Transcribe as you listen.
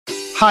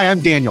Hi,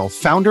 I'm Daniel,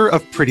 founder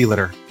of Pretty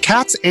Litter.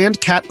 Cats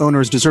and cat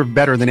owners deserve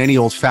better than any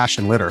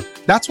old-fashioned litter.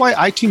 That's why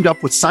I teamed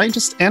up with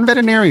scientists and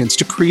veterinarians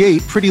to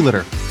create Pretty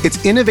Litter.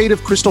 Its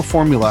innovative crystal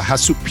formula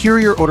has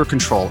superior odor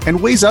control and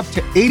weighs up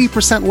to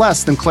 80%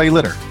 less than clay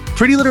litter.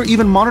 Pretty Litter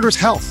even monitors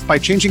health by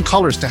changing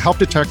colors to help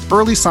detect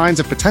early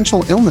signs of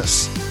potential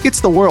illness.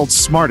 It's the world's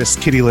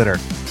smartest kitty litter.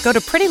 Go to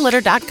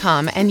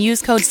prettylitter.com and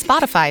use code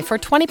SPOTIFY for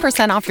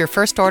 20% off your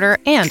first order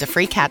and a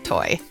free cat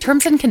toy.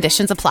 Terms and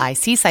conditions apply.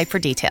 See site for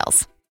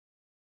details.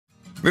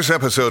 This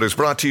episode is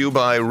brought to you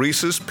by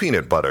Reese's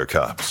Peanut Butter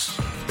Cups.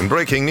 In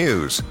breaking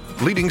news,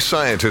 leading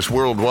scientists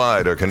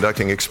worldwide are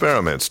conducting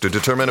experiments to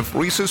determine if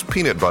Reese's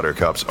Peanut Butter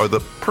Cups are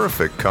the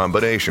perfect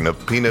combination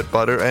of peanut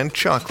butter and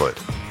chocolate.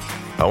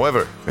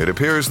 However, it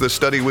appears the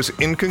study was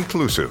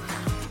inconclusive,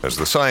 as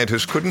the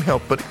scientists couldn't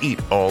help but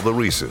eat all the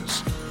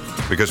Reese's.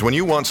 Because when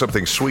you want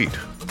something sweet,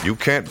 you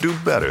can't do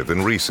better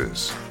than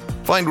Reese's.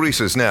 Find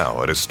Reese's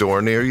now at a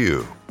store near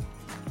you.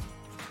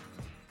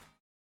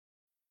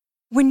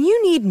 When you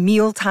need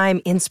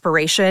mealtime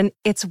inspiration,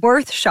 it's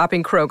worth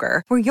shopping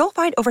Kroger, where you'll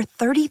find over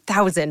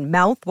 30,000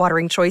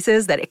 mouth-watering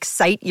choices that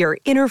excite your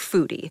inner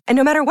foodie. And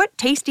no matter what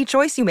tasty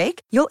choice you make,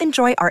 you'll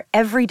enjoy our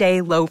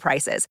everyday low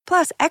prices,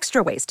 plus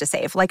extra ways to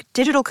save, like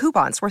digital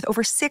coupons worth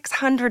over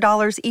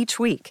 $600 each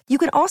week. You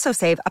can also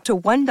save up to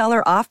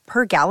 $1 off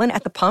per gallon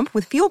at the pump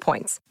with fuel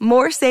points.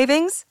 More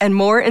savings and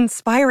more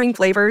inspiring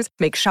flavors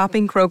make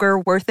shopping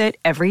Kroger worth it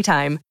every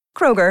time.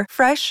 Kroger,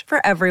 fresh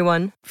for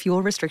everyone.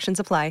 Fuel restrictions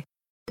apply.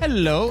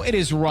 Hello, it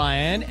is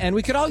Ryan, and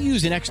we could all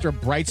use an extra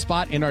bright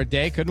spot in our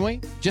day, couldn't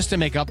we? Just to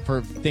make up for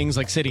things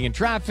like sitting in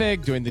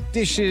traffic, doing the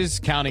dishes,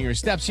 counting your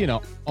steps, you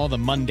know, all the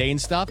mundane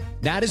stuff.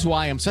 That is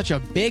why I'm such a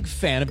big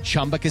fan of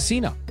Chumba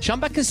Casino.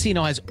 Chumba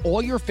Casino has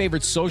all your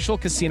favorite social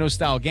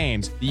casino-style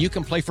games that you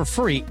can play for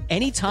free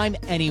anytime,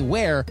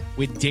 anywhere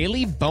with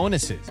daily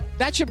bonuses.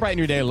 That should brighten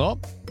your day a little.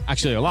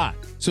 Actually, a lot.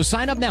 So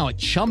sign up now at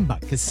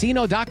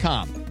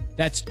ChumbaCasino.com.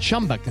 That's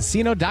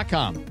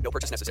ChumbaCasino.com. No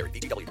purchase necessary.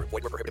 VGW Group.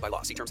 Void where prohibited by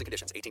law. See terms and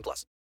conditions.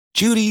 18+.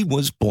 Judy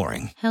was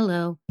boring.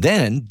 Hello.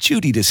 Then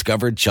Judy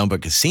discovered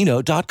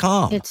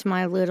ChumbaCasino.com. It's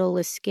my little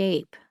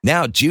escape.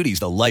 Now Judy's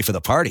the life of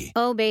the party.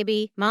 Oh,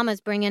 baby,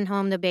 mama's bringing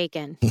home the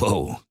bacon.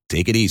 Whoa,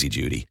 take it easy,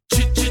 Judy.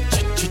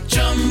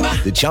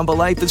 The Chumba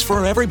life is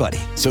for everybody.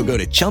 So go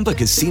to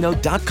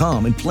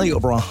ChumbaCasino.com and play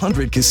over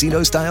 100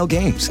 casino-style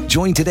games.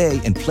 Join today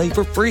and play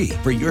for free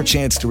for your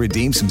chance to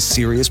redeem some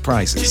serious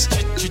prizes.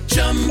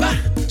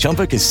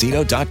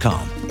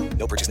 ChumbaCasino.com.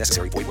 No purchase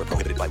necessary. Void where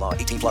prohibited by law.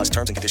 18+.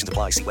 Terms and conditions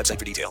apply. See website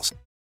for details.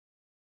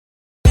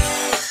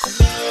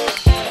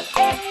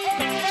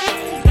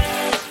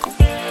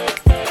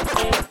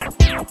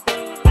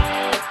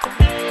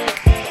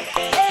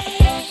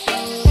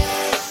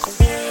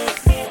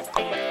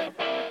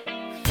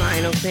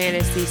 Final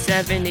Fantasy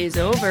VII is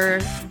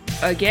over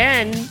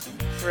again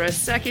for a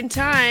second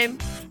time,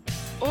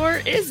 or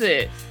is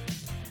it?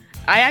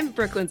 I'm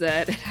Brooklyn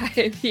Zed, and I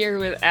am here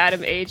with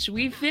Adam H.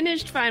 We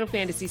finished Final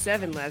Fantasy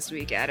VII last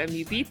week, Adam.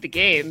 You beat the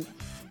game,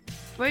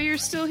 but you're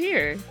still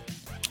here.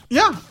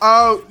 Yeah,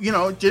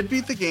 did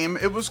beat the game.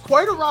 It was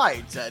quite a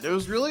ride, Zed. It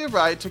was really a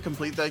ride to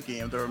complete that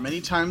game. There were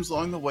many times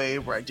along the way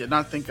where I did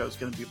not think I was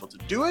going to be able to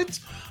do it,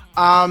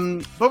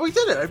 but we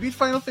did it. I beat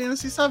Final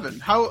Fantasy VII.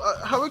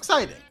 How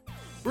exciting!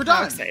 We're done.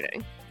 How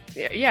exciting.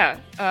 Yeah.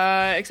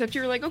 Except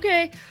you were like,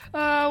 okay,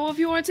 well, if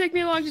you want to take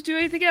me along to do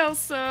anything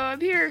else,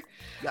 I'm here.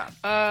 Yeah.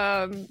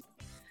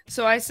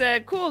 So I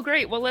said, cool,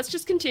 great. Well, let's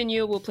just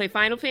continue. We'll play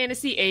Final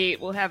Fantasy VIII.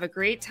 We'll have a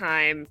great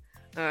time.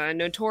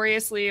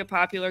 Notoriously a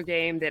popular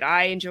game that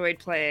I enjoyed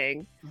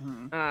playing.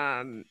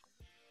 Mm-hmm.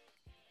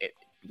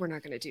 We're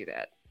not going to do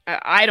that.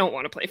 I don't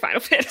want to play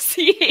Final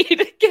Fantasy VIII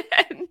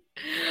again.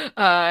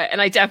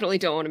 And I definitely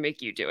don't want to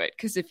make you do it.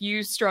 Because if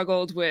you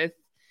struggled with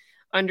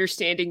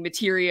understanding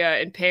materia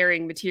and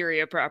pairing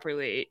materia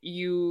properly,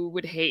 you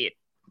would hate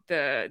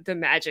the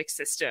magic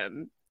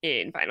system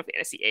in Final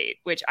Fantasy VIII,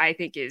 which I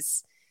think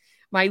is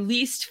my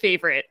least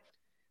favorite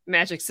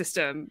magic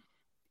system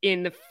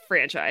in the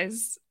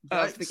franchise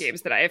of the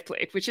games that I have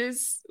played, which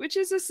is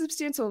a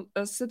substantial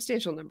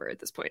number at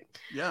this point.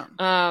 Yeah.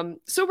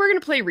 So we're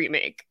gonna play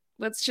Remake.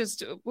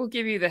 We'll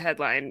give you the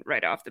headline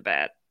right off the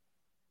bat.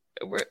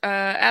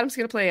 Adam's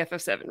gonna play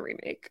FF7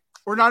 Remake.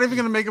 We're not even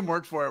going to make him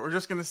work for it. We're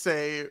just going to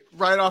say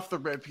right off the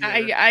rip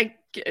here.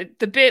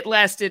 The bit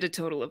lasted a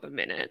total of a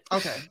minute.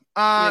 Okay.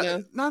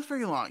 Not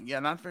very long. Yeah,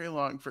 not very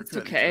long for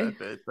okay. That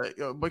bit, but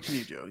what can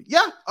you do?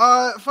 Yeah.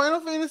 Final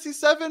Fantasy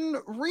VII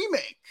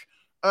Remake.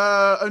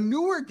 A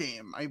newer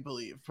game, I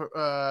believe.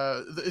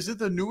 Is it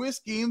the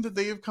newest game that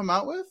they have come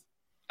out with?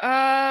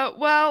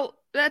 Well,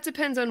 that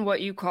depends on what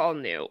you call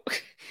new.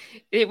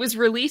 It was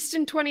released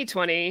in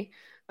 2020.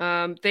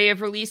 They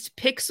have released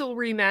pixel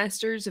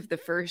remasters of the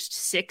first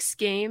 6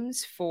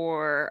 games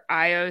for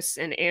iOS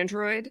and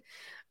Android,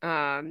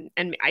 and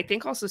I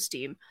think also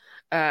Steam.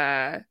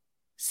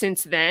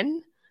 Since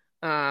then,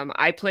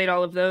 I played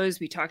all of those.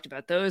 We talked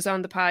about those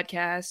on the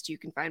podcast. You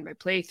can find my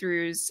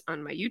playthroughs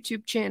on my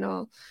YouTube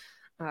channel,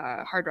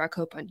 Hard Rock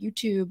Hope on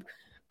YouTube.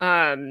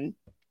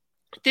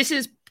 This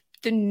is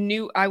the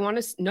new,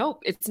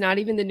 nope, it's not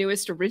even the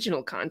newest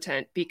original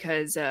content,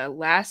 because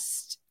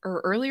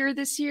earlier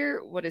this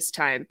year, what is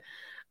time?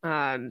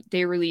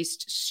 They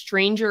released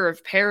Stranger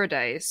of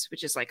Paradise,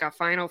 which is like a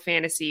Final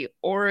Fantasy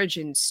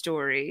origin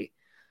story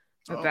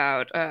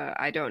about,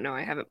 I don't know,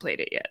 I haven't played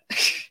it yet.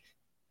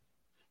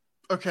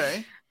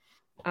 Okay.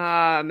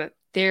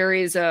 There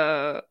is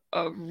a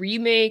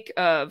remake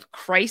of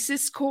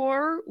Crisis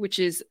Core, which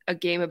is a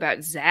game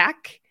about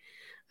Zack.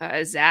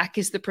 Zack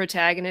is the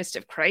protagonist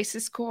of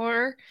Crisis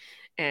Core,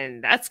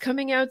 and that's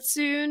coming out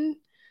soon.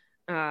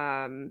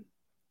 There's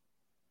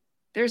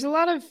a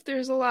lot of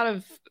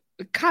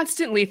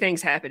constantly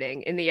things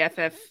happening in the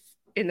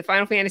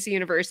Final Fantasy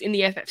universe, in the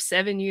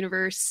FF7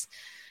 universe.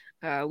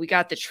 We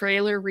got the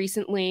trailer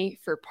recently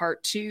for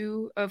part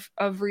 2 of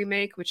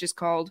Remake, which is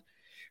called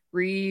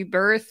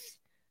Rebirth.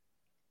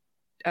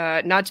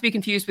 Not to be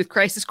confused with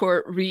Crisis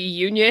Core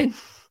Reunion,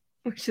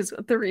 which is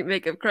what the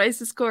remake of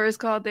Crisis Core is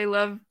called. They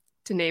love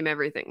to name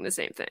everything the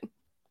same thing.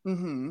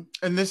 Mm-hmm.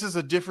 And this is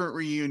a different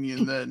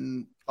reunion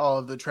than all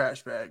of the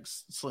trash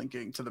bags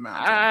slinking to the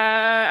mountain.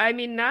 I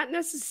mean, not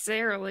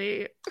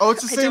necessarily. Oh,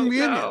 it's the same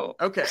reunion. Know.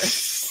 Okay.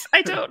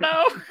 I don't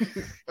know.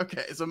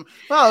 Okay. So,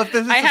 well, if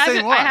this is the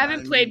same one, I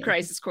haven't played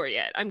Crisis Core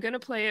yet. I'm gonna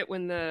play it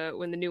when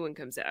the new one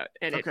comes out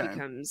and it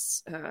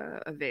becomes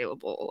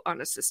available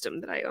on a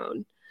system that I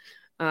own.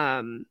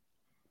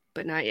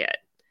 But not yet.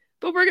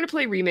 But we're gonna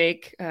play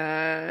Remake.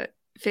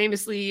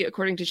 Famously,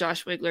 according to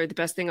Josh Wigler, the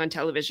best thing on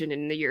television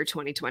in the year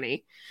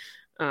 2020.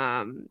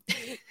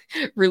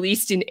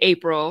 Released in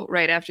April,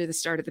 right after the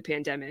start of the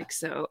pandemic.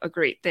 So a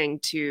great thing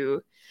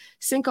to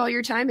sink all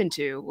your time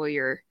into while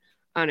you're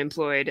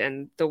unemployed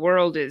and the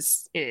world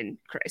is in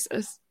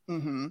crisis.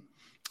 Mm-hmm.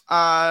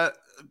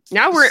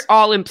 Now we're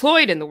all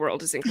employed and the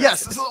world is in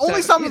crisis. Yes, so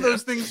only some of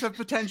those things have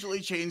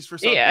potentially changed for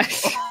some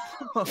people.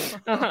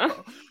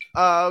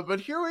 But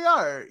here we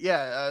are.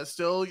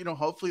 Still,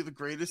 hopefully the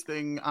greatest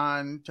thing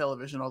on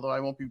television, although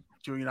I won't be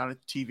doing it on a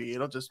TV.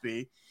 It'll just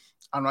be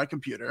on my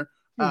computer.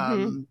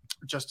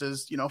 Just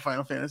as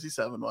Final Fantasy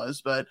VII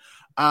was, but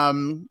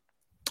I'm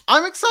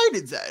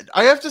excited, Zed.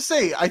 I have to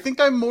say, I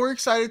think I'm more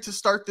excited to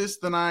start this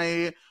than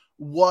I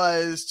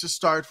was to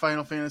start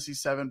Final Fantasy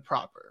VII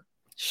proper.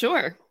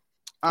 Sure.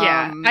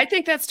 Yeah, I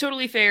think that's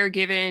totally fair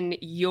given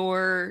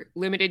your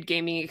limited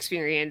gaming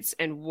experience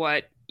and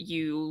what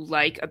you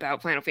like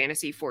about Final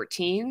Fantasy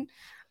XIV.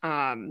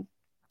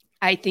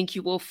 I think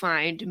you will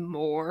find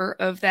more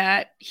of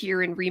that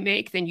here in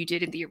Remake than you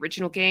did in the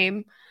original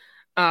game.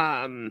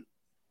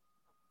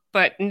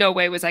 But no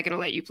way was I going to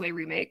let you play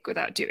Remake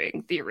without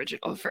doing the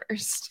original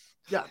first.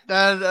 Yeah,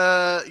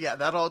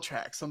 that all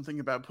tracks. Something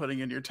about putting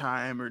in your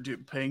time or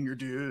paying your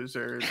dues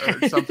or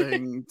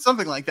something,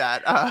 something like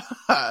that.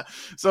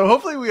 So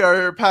hopefully we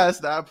are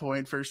past that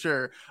point for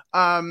sure.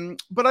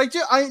 But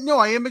I know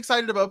I am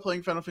excited about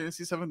playing Final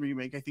Fantasy VII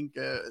Remake. I think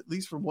at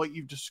least from what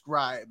you've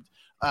described,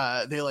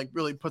 they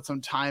really put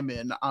some time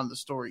in on the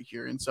story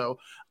here. And so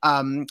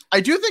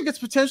I do think it's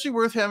potentially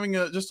worth having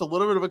just a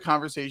little bit of a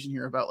conversation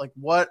here about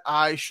what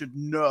I should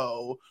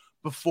know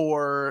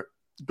before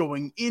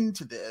going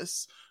into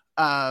this.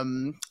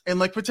 And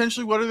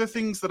potentially what are the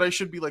things that I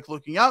should be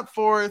looking out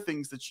for,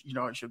 things that,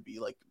 I should be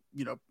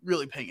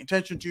really paying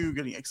attention to,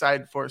 getting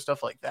excited for,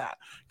 stuff like that.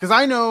 Because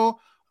I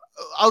know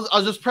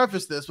I'll just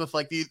preface this with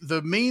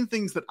the main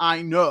things that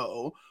I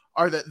know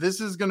are that this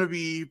is going to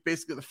be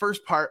basically the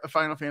first part of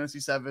Final Fantasy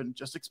VII,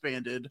 just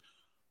expanded,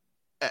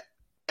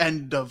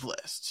 end of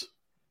list.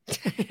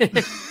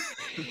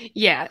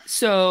 Yeah,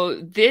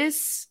 so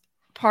this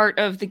part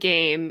of the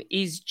game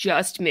is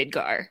just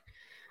Midgar.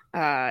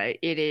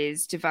 It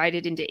is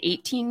divided into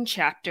 18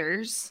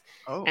 chapters,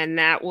 and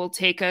that will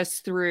take us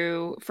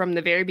through from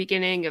the very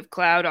beginning of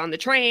Cloud on the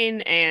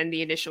train and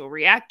the initial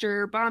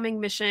reactor bombing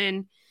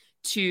mission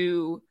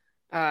to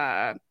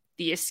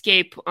the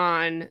escape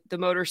on the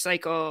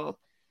motorcycle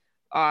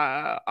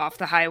off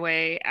the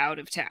highway out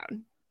of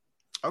town.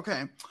 Okay.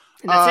 And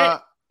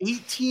that's it.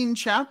 18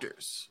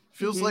 chapters.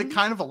 Feels like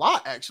kind of a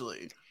lot,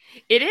 actually.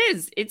 It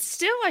is. It's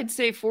still, I'd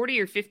say,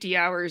 40 or 50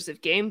 hours of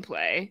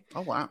gameplay.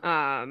 Oh,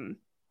 wow.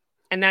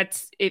 And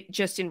that's it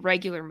just in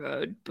regular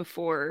mode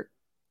before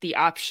the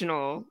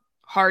optional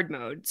hard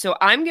mode. So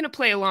I'm going to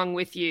play along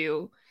with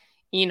you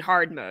in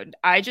hard mode.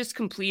 I just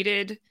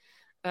completed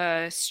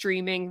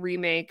streaming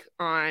Remake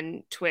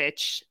on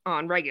Twitch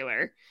on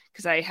regular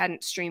because I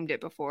hadn't streamed it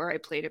before. I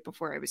played it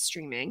before I was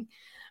streaming.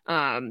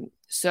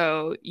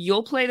 So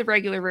you'll play the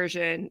regular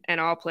version and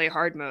I'll play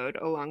hard mode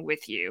along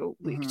with you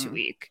week to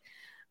week.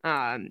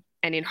 And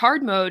in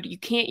hard mode, you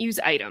can't use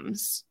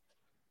items.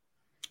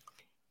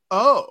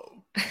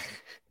 Oh.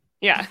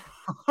 Yeah.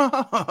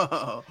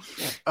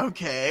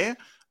 Okay.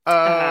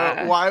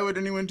 Why would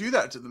anyone do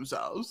that to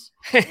themselves?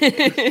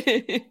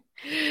 If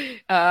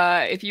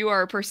you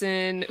are a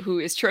person who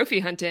is trophy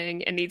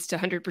hunting and needs to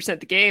 100%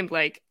 the game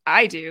like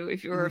I do,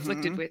 if you're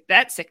afflicted with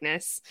that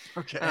sickness.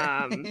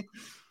 Okay.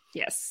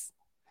 Yes.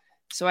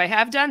 So I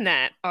have done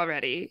that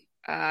already.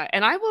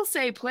 And I will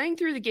say playing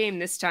through the game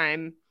this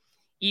time,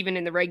 even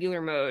in the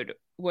regular mode,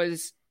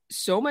 was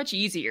so much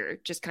easier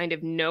just kind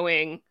of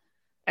knowing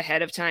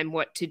ahead of time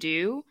what to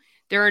do.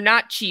 There are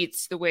not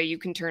cheats the way you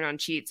can turn on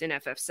cheats in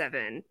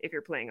FF7 if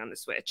you're playing on the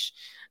Switch.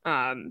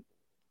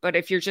 But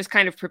if you're just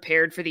kind of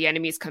prepared for the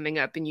enemies coming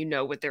up and you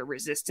know what their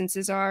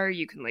resistances are,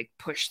 you can like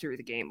push through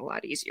the game a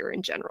lot easier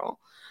in general.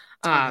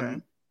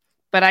 But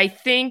I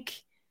think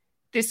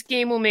this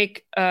game will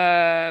make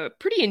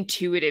pretty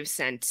intuitive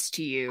sense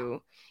to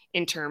you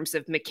in terms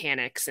of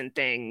mechanics and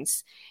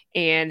things.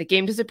 And the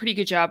game does a pretty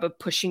good job of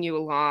pushing you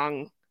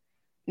along,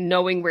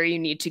 knowing where you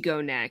need to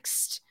go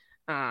next.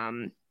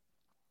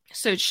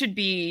 So it should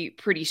be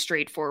pretty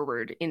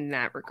straightforward in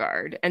that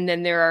regard. And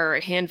then there are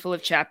a handful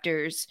of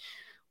chapters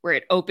where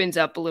it opens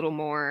up a little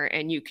more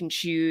and you can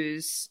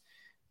choose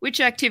which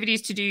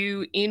activities to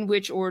do, in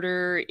which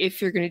order,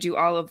 if you're going to do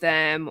all of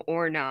them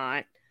or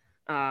not.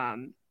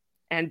 And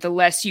the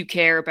less you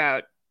care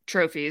about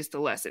trophies, the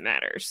less it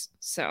matters.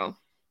 So...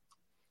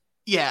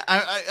 yeah,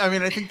 I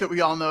mean, I think that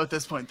we all know at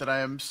this point that I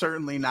am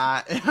certainly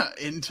not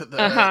into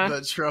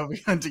the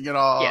trophy hunting at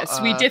all. Yes,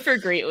 we differ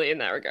greatly in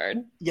that regard.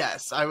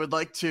 Yes, I would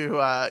like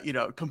to,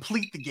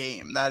 complete the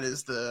game. That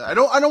is I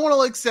don't want to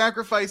like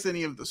sacrifice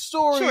any of the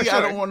story. Sure. I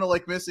don't want to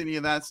like miss any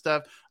of that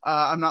stuff.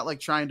 I'm not like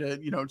trying to,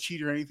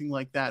 cheat or anything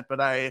like that. But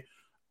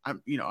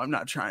I'm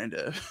not trying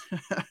to,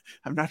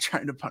 I'm not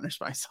trying to punish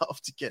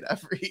myself to get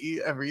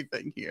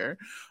everything here.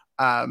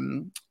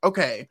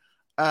 Okay.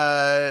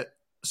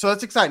 So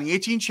that's exciting.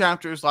 18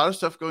 chapters, a lot of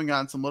stuff going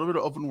on, some little bit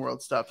of open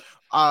world stuff.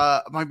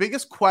 My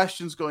biggest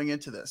questions going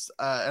into this,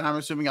 and I'm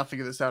assuming I'll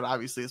figure this out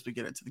obviously as we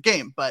get into the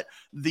game, but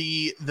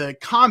the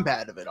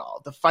combat of it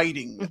all, the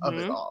fighting of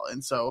it all.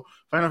 And so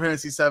Final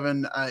Fantasy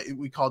VII,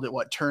 we called it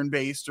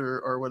turn-based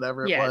or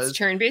whatever it was. It's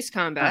turn-based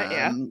combat,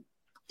 yeah.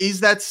 Is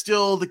that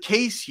still the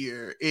case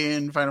here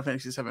in Final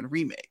Fantasy VII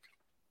Remake?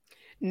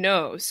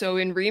 No. So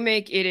in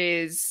Remake, it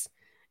is...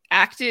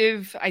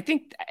 active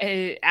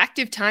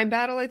time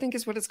battle, I think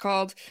is what it's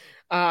called.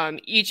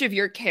 Each of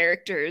your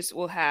characters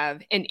will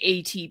have an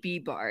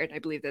ATB bar, and I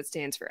believe that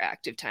stands for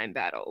active time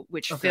battle,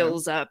 which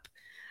fills up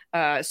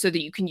so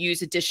that you can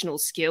use additional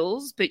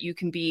skills, but you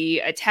can be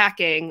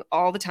attacking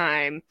all the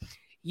time.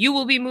 You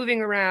will be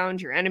moving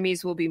around, your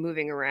enemies will be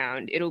moving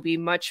around. It'll be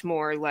much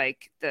more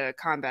like the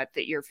combat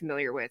that you're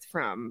familiar with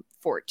from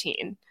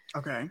 14.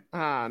 Okay.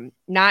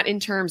 Not in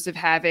terms of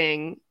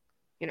having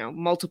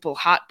multiple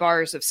hot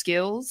bars of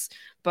skills,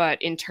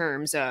 but in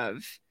terms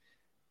of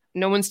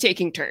no one's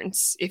taking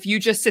turns. If you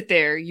just sit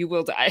there, you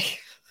will die.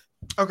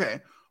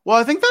 Okay. Well,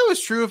 I think that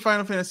was true of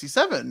Final Fantasy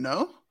VII,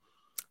 no?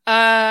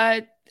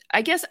 I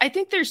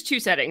think there's two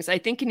settings. I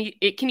think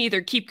it can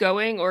either keep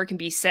going or it can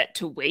be set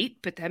to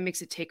wait, but that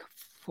makes it take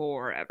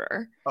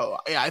forever. Oh,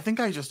 yeah. I think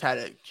I just had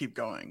it keep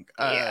going.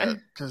 Yeah.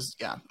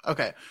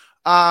 Okay.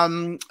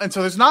 And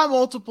so there's not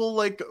multiple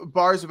like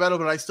bars of battle,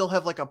 but I still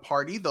have like a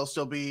party. I'll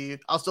still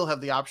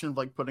have the option of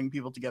like putting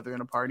people together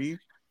in a party.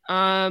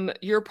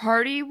 Your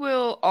party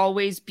will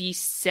always be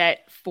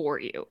set for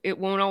you. It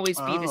won't always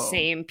be the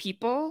same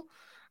people.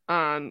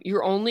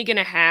 You're only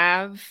gonna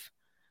have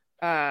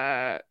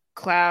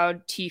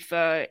Cloud,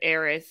 Tifa,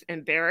 Aerith,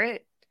 and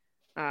Barrett.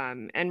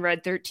 And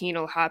Red 13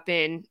 will hop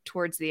in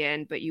towards the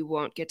end, but you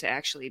won't get to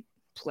actually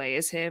play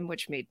as him,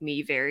 which made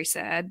me very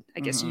sad. I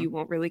guess you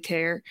won't really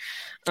care.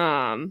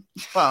 Well,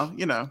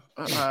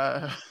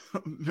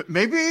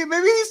 maybe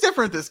he's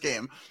different this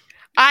game.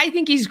 I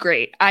think he's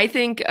great. I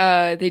think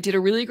they did a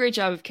really great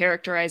job of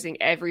characterizing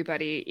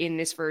everybody in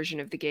this version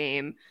of the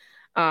game.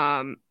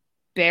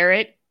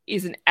 Barrett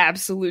is an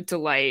absolute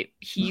delight.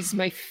 He's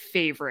my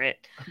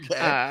favorite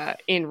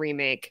in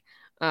Remake.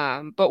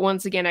 But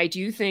once again, I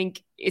do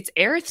think it's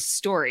Aerith's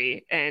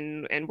story,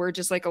 and we're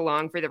just like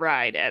along for the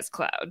ride as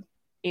Cloud,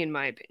 in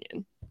my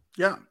opinion.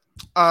 Yeah.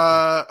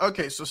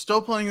 Okay, so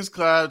still playing as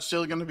Cloud,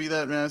 still going to be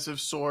that massive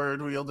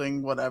sword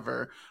wielding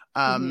whatever.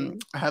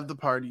 Have the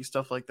party,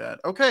 stuff like that.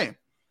 Okay.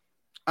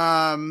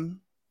 Gosh.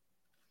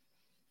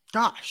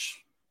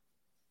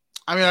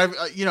 I mean, I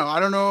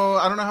don't know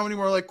how many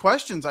more like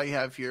questions I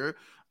have here.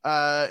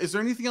 Is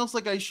there anything else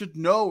like I should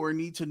know or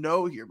need to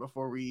know here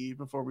before we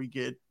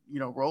get,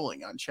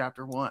 rolling on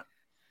chapter 1?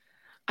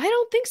 I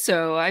don't think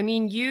so. I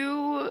mean,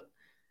 you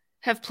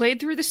have played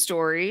through the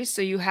story,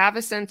 so you have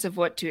a sense of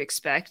what to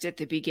expect at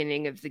the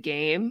beginning of the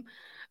game.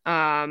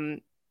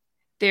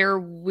 There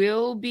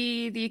will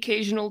be the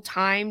occasional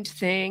timed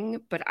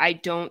thing, but I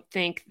don't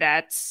think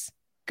that's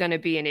going to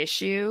be an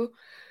issue.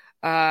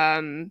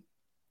 I'm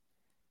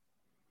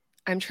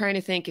trying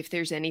to think if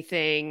there's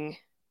anything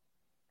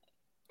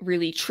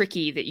really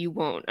tricky that you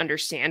won't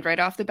understand right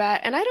off the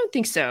bat, and I don't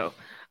think so.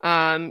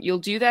 You'll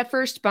do that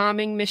first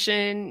bombing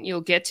mission.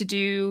 You'll get to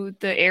do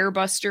the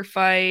Airbuster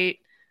fight.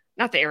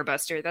 Not the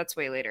Airbuster, that's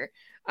way later.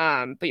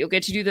 But you'll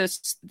get to do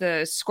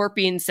the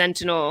Scorpion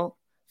Sentinel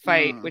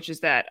fight, which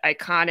is that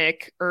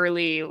iconic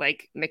early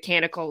like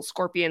mechanical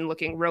scorpion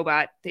looking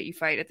robot that you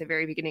fight at the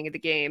very beginning of the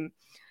game,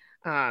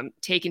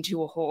 taken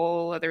to a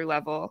whole other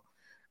level.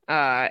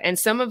 And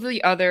some of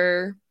the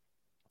other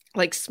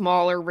like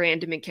smaller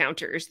random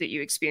encounters that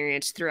you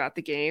experience throughout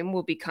the game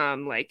will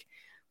become like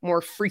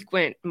more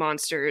frequent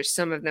monsters.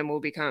 Some of them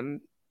will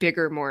become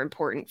bigger, more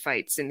important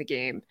fights in the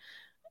game.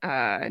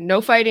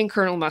 No fighting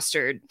Colonel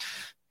Mustard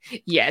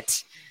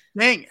yet.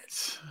 Dang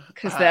it.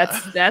 Because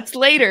that's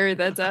later.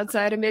 That's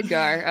outside of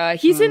Midgar.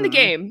 He's in the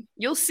game.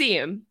 You'll see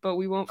him, but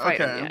we won't fight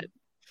him yet.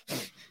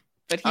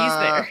 But he's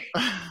there.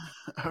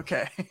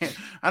 Okay.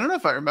 I don't know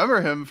if I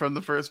remember him from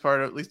the first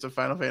part, at least of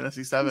Final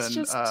Fantasy VII. He's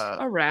just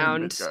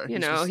around.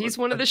 He's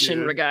one of the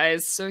Shinra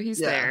guys, so he's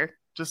there.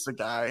 Just a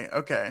guy.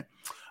 Okay.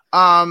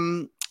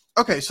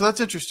 Okay, so that's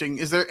interesting.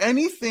 Is there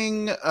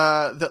anything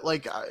that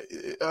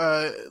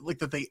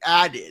that they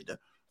added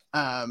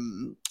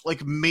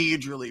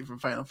majorly from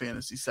Final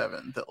Fantasy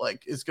VII that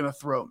is gonna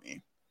throw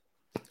me?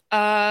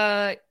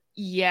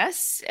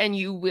 Yes, and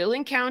you will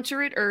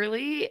encounter it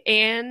early,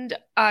 and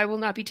I will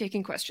not be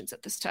taking questions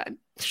at this time.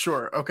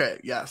 Sure. Okay.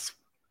 Yes.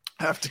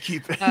 I have to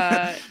keep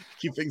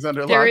keep things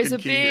under lock and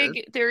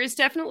key. There is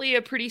definitely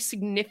a pretty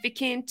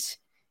significant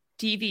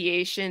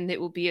deviation that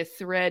will be a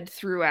thread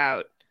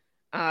throughout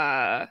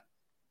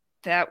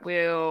that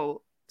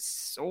will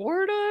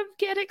sort of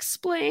get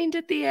explained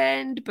at the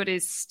end, but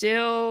is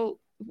still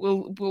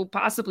will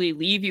possibly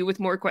leave you with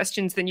more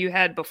questions than you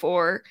had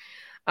before.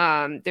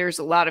 There's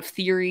a lot of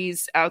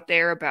theories out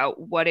there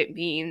about what it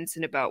means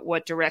and about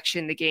what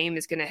direction the game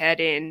is going to head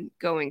in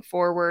going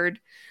forward.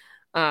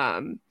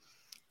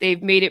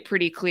 They've made it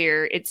pretty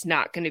clear it's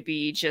not going to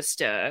be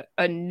just a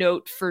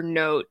note for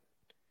note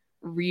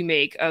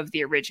remake of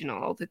the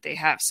original, that they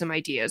have some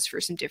ideas for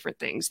some different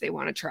things they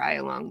want to try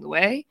along the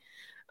way.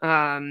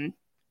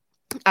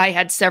 I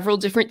had several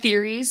different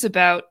theories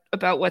about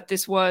what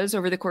this was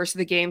over the course of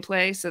the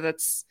gameplay.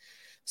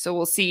 So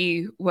we'll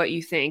see what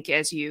you think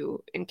as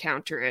you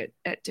encounter it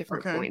at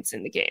different points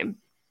in the game.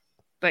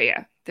 But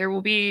yeah, there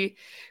will be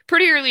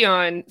pretty early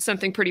on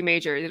something pretty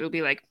major that'll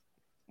be like,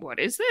 what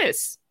is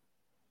this?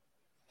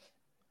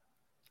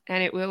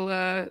 And it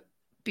will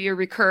be a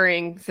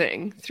recurring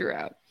thing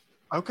throughout.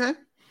 Okay.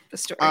 The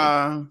story.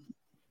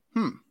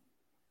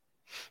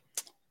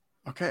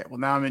 Okay, well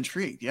now I'm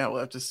intrigued. Yeah, we'll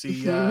have to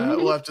see.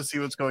 We'll have to see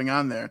what's going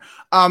on there.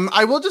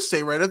 I will just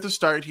say right at the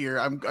start here,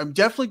 I'm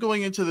definitely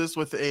going into this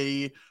with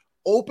a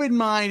open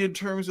mind in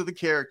terms of the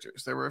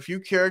characters. There were a few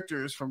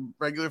characters from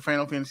regular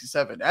Final Fantasy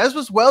VII, as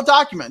was well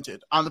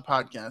documented on the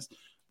podcast,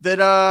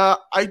 that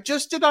I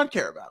just did not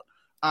care about.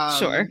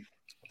 Sure.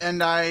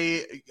 And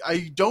I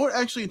don't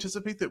actually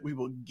anticipate that we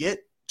will get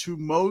to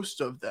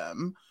most of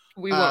them.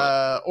 We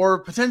won't. Or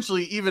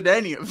potentially even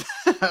any of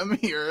them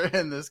here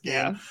in this game.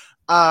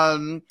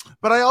 Yeah.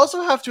 But I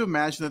also have to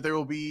imagine that there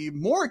will be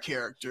more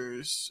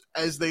characters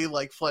as they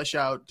flesh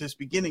out this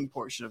beginning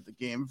portion of the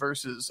game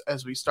versus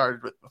as we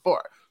started with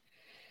before.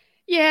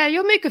 Yeah,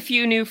 you'll make a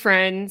few new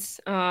friends.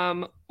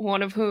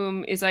 One of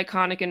whom is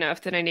iconic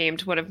enough that I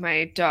named one of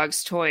my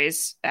dog's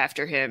toys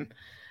after him.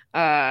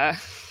 I'll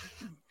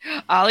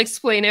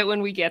explain it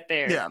when we get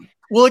there. Yeah.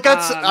 Well,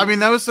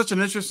 that was such an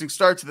interesting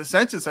start to the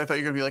sentence. I thought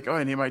you were going to be like, oh,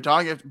 I named my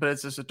dog after, but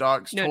it's just a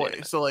dog's toy. No.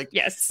 So,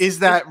 yes. Is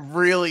that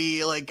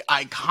really,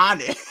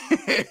 iconic?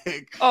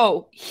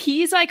 Oh,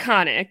 he's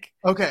iconic.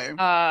 Okay.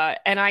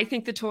 And I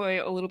think the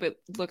toy a little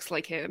bit looks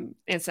like him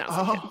and sounds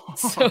like him.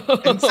 So,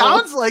 it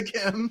sounds like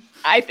him.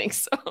 I think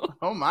so.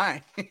 Oh,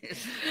 my.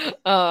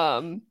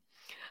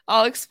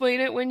 I'll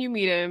explain it when you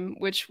meet him,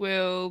 which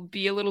will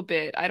be a little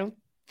bit. I don't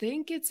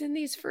think it's in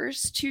these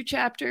first 2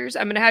 chapters.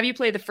 I'm going to have you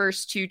play the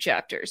first 2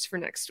 chapters for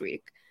next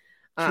week.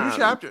 2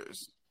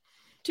 chapters.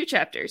 2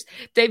 chapters.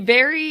 They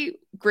vary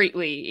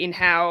greatly in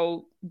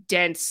how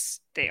dense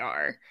they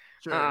are.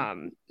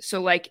 Sure.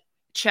 So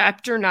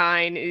chapter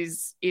 9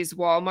 is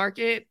Wall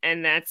Market,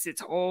 and that's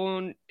its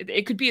own.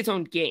 It could be its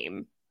own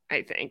game,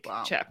 I think.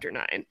 Wow. Chapter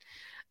 9.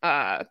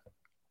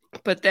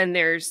 But then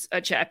there's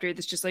a chapter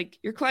that's just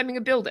you're climbing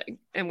a building,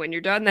 and when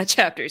you're done, that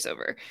chapter's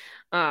over.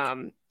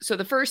 So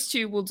the first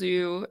 2 we'll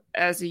do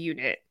as a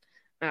unit.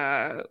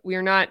 We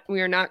are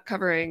not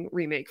covering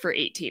remake for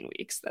 18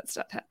 weeks. That's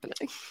not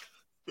happening.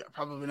 Yeah,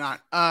 probably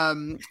not.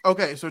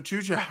 Okay, so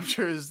 2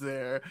 chapters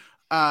there.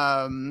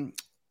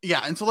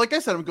 Yeah, and so like I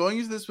said, I'm going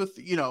into this with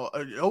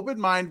an open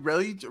mind,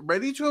 ready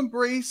to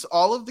embrace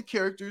all of the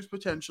characters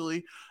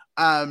potentially.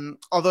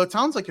 Although it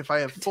sounds like if I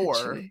have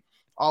 4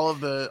 all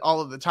of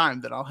the time,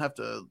 that I'll have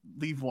to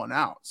leave one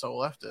out. So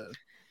we'll have to.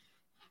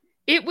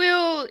 It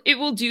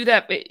will do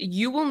that, but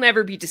you will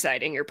never be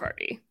deciding your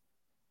party.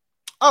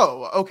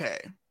 Oh, okay.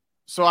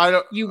 So I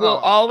don't. You will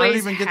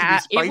always get to be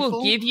spiteful?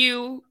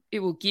 It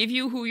will give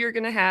you who you're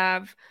gonna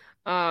have.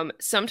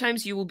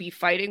 Sometimes you will be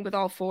fighting with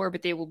all 4,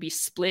 but they will be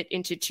split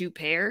into 2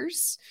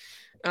 pairs.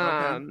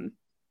 Okay.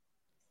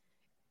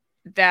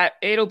 That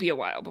it'll be a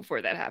while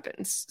before that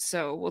happens.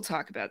 So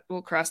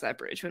we'll cross that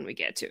bridge when we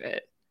get to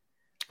it.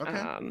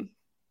 Okay.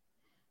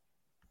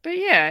 But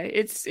yeah,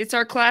 it's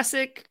our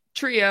classic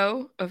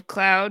trio of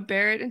Cloud,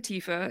 Barret, and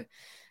Tifa,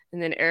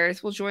 and then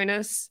Aerith will join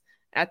us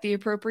at the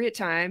appropriate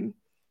time,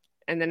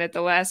 and then at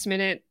the last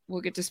minute we'll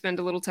get to spend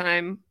a little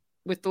time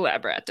with the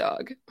lab rat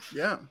dog.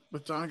 Yeah,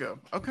 with Doggo.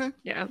 Okay.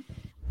 Yeah.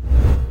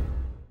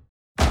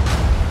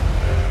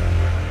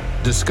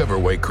 Discover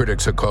why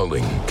critics are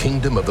calling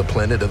Kingdom of the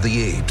Planet of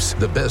the Apes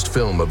the best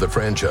film of the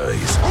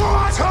franchise.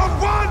 What a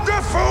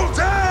wonderful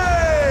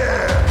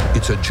day!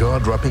 It's a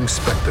jaw-dropping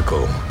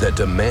spectacle that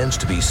demands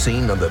to be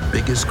seen on the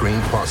biggest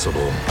screen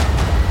possible.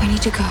 We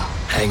need to go.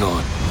 Hang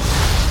on.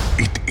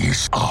 It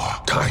is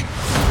our time.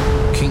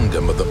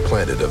 Kingdom of the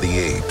Planet of the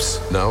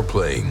Apes. Now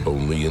playing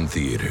only in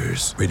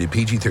theaters. Rated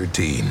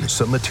PG-13.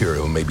 Some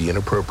material may be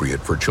inappropriate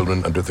for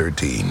children under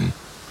 13.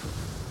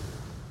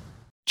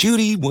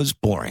 Judy was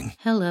boring.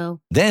 Hello.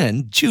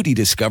 Then Judy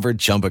discovered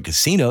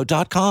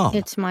ChumbaCasino.com.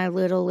 It's my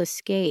little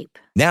escape.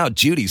 Now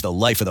Judy's the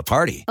life of the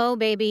party. Oh,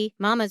 baby,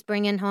 mama's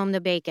bringing home the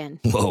bacon.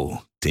 Whoa,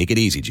 take it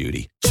easy,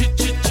 Judy.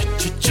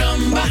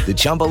 The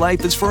Chumba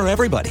life is for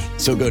everybody.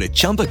 So go to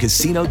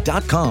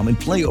ChumbaCasino.com and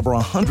play over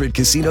 100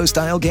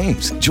 casino-style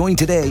games. Join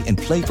today and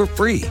play for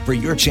free for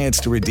your chance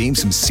to redeem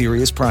some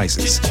serious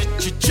prizes.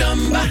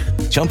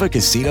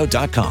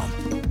 ChumbaCasino.com.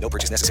 No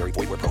purchase necessary.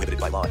 Void where prohibited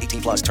by law.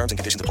 18 plus terms and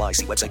conditions apply.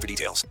 See website for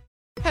details.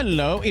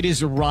 Hello, it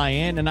is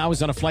Ryan, and I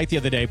was on a flight the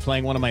other day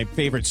playing one of my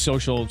favorite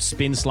social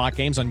spin slot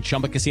games on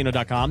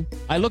ChumbaCasino.com.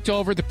 I looked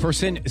over at the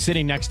person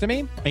sitting next to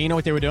me, and you know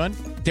what they were doing?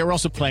 They were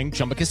also playing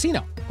Chumba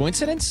Casino.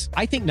 Coincidence?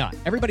 I think not.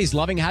 Everybody's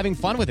loving having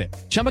fun with it.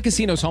 Chumba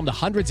Casino is home to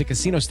hundreds of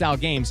casino-style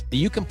games that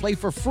you can play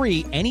for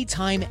free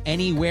anytime,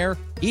 anywhere,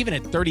 even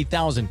at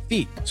 30,000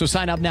 feet. So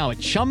sign up now at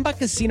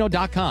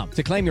ChumbaCasino.com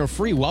to claim your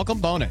free welcome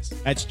bonus.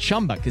 That's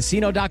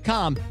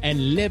ChumbaCasino.com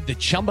and live the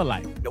Chumba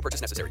life. No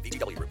purchase necessary.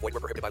 VGW. Void where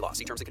prohibited by law.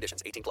 See terms and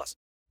conditions. 18 plus.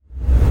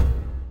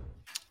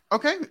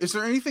 Okay. Is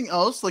there anything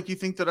else like you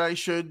think that I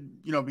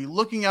should, be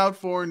looking out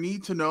for,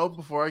 need to know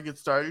before I get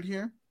started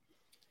here?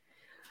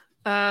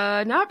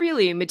 Not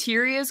really.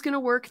 Materia is going to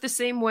work the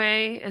same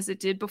way as it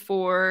did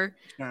before.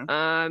 Okay.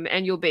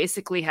 And you'll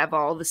basically have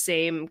all the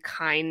same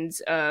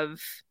kinds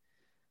of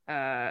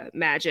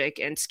magic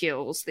and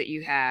skills that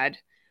you had.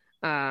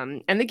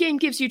 And the game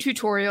gives you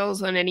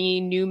tutorials on any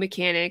new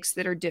mechanics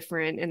that are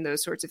different and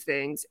those sorts of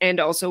things.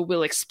 And also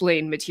will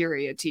explain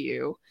materia to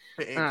you.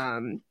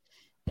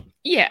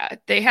 Yeah,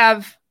 they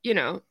have,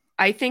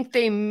 I think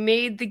they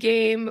made the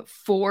game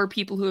for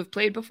people who have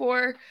played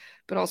before,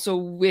 but also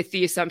with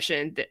the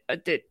assumption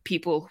that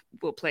people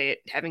will play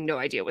it having no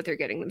idea what they're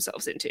getting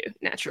themselves into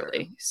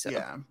naturally. Sure. So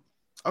yeah.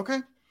 Okay.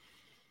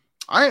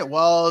 All right.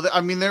 Well,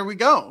 there we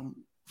go.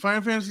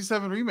 Final Fantasy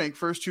VII Remake,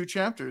 first 2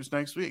 chapters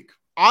next week.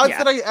 Odds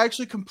that I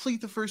actually complete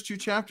the first 2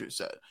 chapters,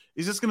 Seth.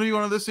 Is this going to be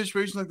one of those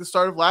situations like the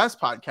start of last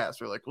podcast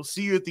where we'll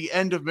see you at the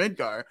end of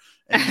Midgar?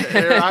 And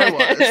there I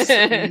was,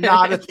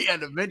 not at the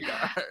end of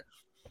Midgar.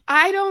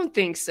 I don't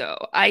think so.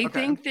 I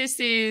think this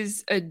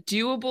is a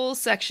doable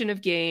section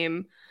of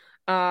game.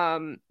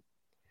 I'm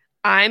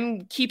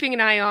keeping an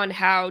eye on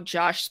how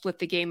Josh split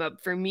the game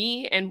up for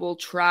me, and we'll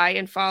try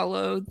and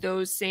follow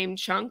those same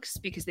chunks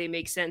because they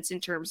make sense in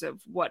terms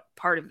of what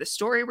part of the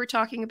story we're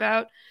talking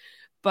about.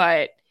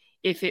 But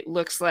if it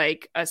looks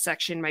like a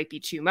section might be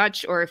too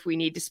much, or if we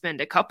need to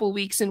spend a couple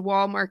weeks in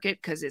Wall Market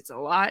because it's a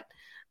lot,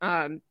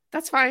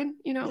 that's fine.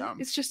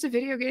 It's just a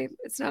video game.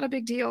 It's not a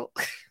big deal.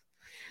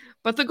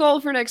 But the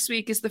goal for next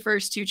week is the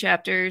first 2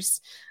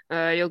 chapters.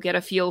 You'll get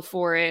a feel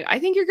for it. I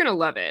think you're going to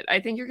love it. I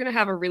think you're going to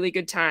have a really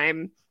good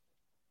time.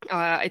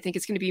 I think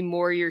it's going to be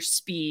more your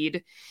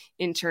speed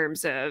in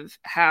terms of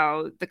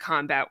how the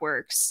combat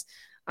works.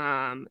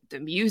 The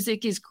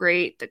music is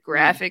great. The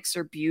graphics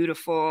are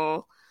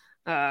beautiful.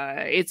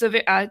 It's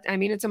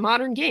a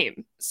modern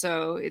game,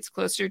 so it's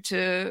closer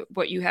to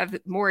what you have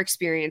more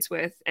experience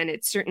with, and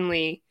it's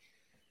certainly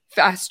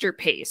faster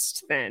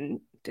paced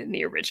than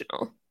the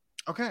original.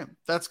 Okay,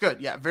 that's good.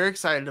 Yeah, very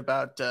excited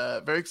about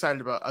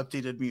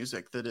updated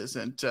music that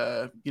isn't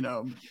from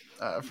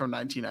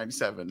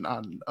 1997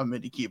 on a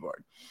MIDI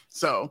keyboard.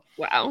 So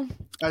wow,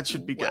 that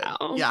should be good.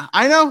 Wow. Yeah,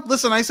 I know.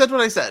 Listen, I said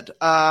what I said.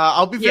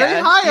 I'll be very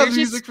high on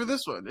music for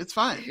this one. It's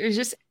fine. You're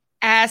just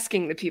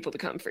asking the people to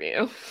come for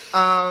you.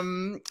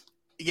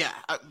 Yeah.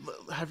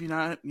 Have you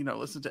not,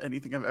 listened to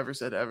anything I've ever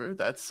said ever?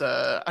 That's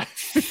I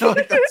feel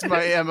like that's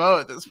my MO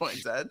at this point,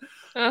 Zed.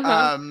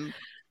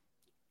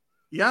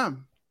 Yeah.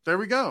 There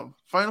we go.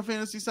 Final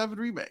Fantasy VII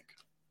Remake.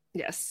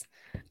 Yes.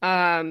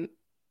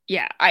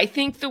 Yeah, I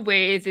think the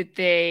way that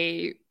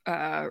they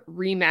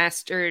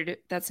remastered,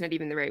 that's not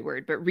even the right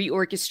word, but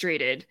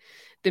reorchestrated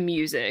the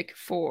music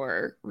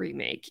for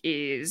Remake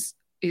is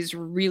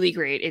really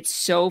great. It's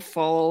so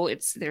full.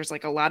 There's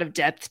a lot of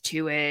depth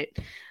to it.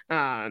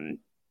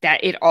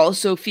 That it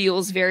also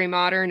feels very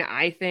modern,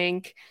 I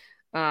think.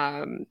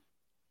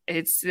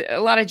 It's a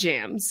lot of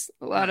jams,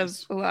 a lot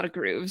of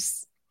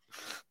grooves.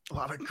 A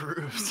lot of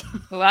grooves.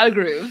 A lot of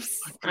grooves.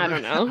 I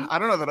don't know. I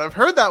don't know that I've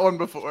heard that one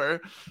before.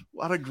 A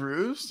lot of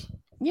grooves.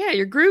 Yeah,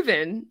 you're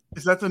grooving.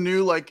 Is that the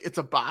new, it's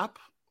a bop?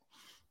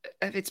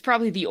 It's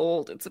probably the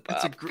old It's a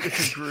Bop.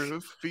 It's a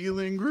groove.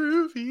 Feeling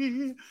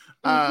groovy.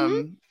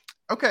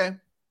 Okay.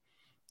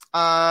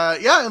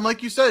 Yeah, and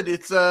like you said,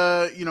 it's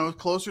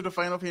closer to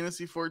Final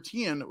Fantasy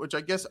 14, which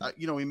I guess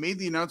we made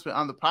the announcement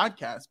on the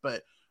podcast,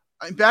 but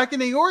back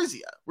in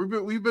Eorzea,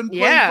 we've been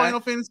playing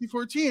Final Fantasy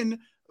 14.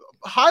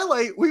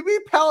 Highlight, we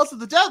beat Palace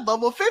of the Dead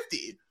level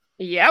 50.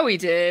 Yeah, we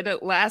did.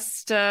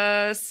 Last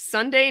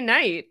Sunday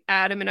night,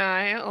 Adam and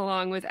I,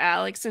 along with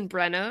Alex and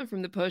Brenna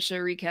from the Post Show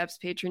Recaps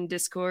patron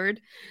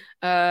Discord,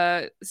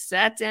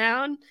 sat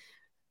down,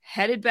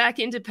 headed back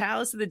into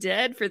Palace of the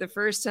Dead for the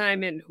first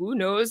time in who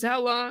knows how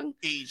long.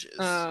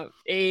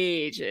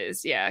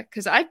 Ages, yeah.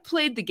 Because I've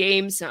played the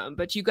game some,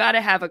 but you got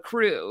to have a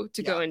crew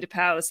to go into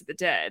Palace of the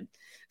Dead.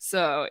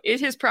 So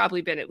it has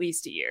probably been at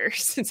least a year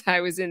since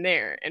I was in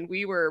there, and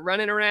we were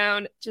running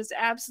around just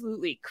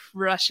absolutely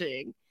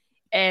crushing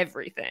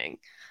everything.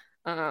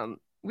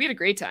 We had a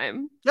great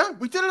time. Yeah,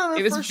 we did it on our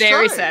first try. It was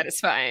very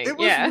satisfying. It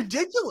was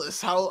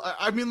ridiculous how,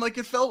 I mean, like,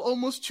 it felt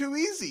almost too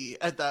easy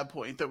at that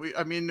point that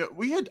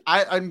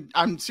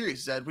I'm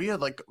serious, Zed. We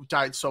had like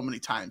died so many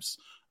times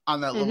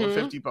on that level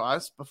 50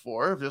 boss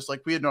before. Just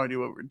like, we had no idea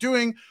what we were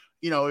doing.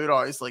 You know, we'd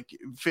always like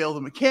fail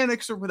the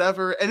mechanics or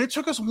whatever. And it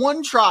took us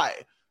one try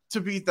to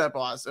beat that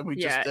boss, and we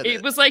just did it.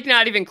 It was like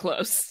not even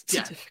close.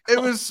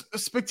 It was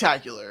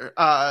spectacular.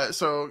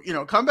 So, you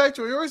know, come back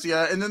to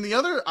Eorzea, and then the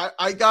other,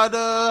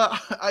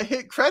 I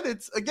hit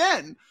credits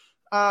again,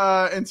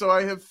 and so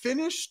I have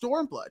finished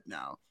Stormblood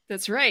now.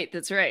 That's right.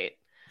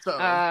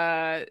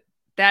 So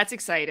that's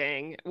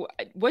exciting.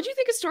 What'd you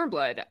think of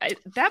Stormblood?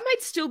 That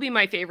might still be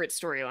my favorite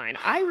storyline.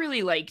 I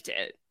really liked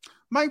it.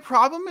 My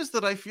problem is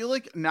that I feel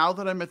like now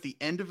that I'm at the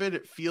end of it,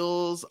 it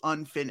feels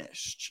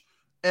unfinished.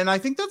 And I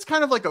think that's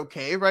kind of like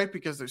okay, right?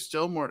 Because there's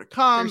still more to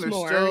come. There's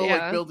still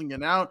like building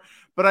it out.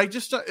 But I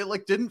just, it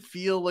like didn't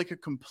feel like a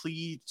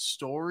complete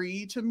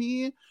story to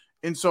me.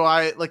 And so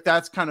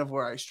that's kind of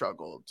where I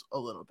struggled a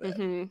little bit.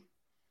 Mm-hmm.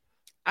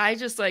 I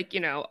just like,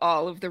 you know,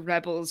 all of the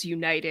rebels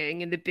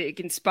uniting and the big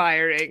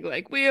inspiring,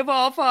 like, we have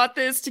all fought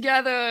this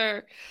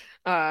together.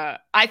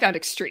 I found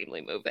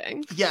extremely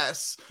moving.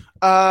 Yes.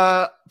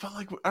 But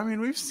like, I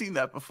mean, we've seen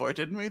that before,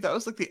 didn't we? That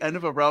was like the end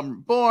of A Realm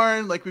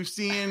Reborn. Like we've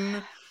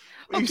seen...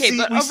 Okay,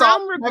 but A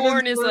Realm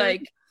Reborn is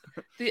like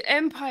the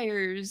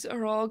empires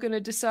are all going to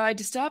decide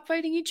to stop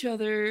fighting each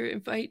other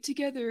and fight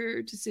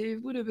together to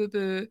save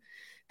whatever.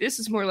 This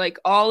is more like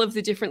all of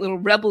the different little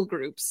rebel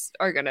groups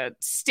are going to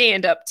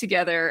stand up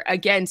together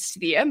against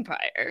the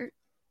empire.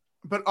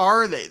 But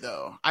are they,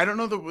 though? I don't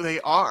know that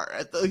they are,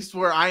 at least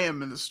where I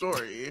am in the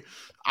story.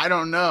 I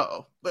don't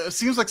know. But it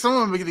seems like some of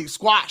them are getting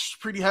squashed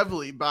pretty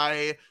heavily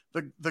by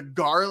the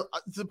Gar.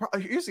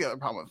 Here's the other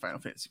problem with Final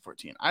Fantasy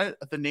XIV.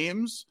 The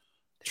names...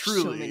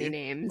 Truly, so many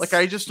names. Like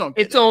I just don't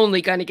get it's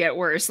only gonna get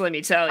worse, let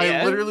me tell you.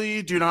 I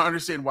literally do not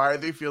understand why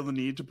they feel the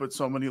need to put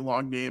so many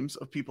long names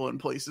of people and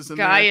places in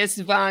Gaius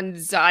von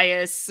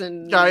Zias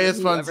and Gaius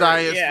von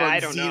Zias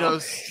I von don't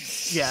know.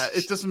 Yeah,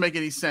 it doesn't make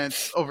any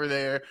sense over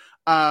there.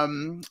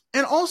 And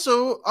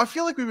also I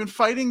feel like we've been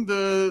fighting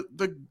the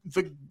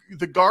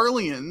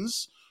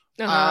Garleans.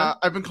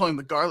 I've been calling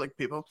them the garlic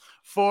people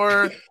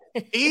for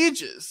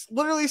ages,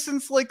 literally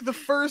since like the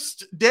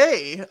first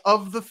day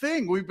of the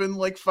thing. We've been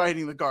like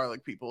fighting the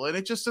garlic people, and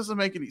it just doesn't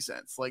make any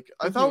sense. Like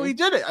I thought we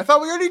did it. I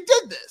thought we already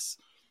did this.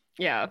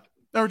 Yeah,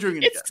 now we're doing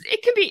it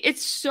again.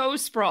 It's so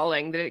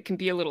sprawling that it can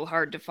be a little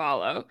hard to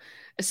follow,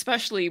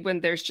 especially when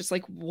there's just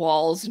like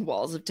walls and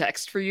walls of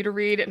text for you to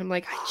read, and I'm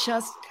like,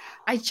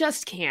 I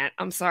just can't.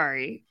 I'm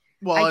sorry.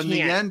 Well, in the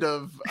end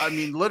of,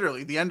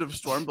 literally the end of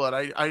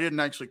Stormblood, I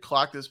didn't actually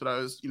clock this, but I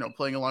was,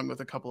 playing along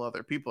with a couple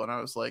other people, and I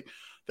was like,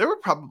 there were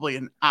probably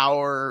an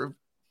hour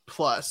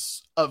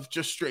plus of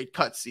just straight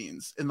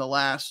cutscenes in the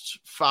last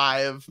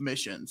 5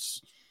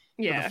 missions.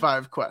 Yeah. The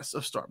 5 quests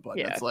of Stormblood.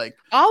 Yeah. It's like,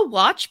 I'll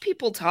watch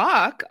people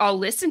talk. I'll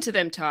listen to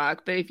them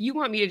talk. But if you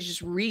want me to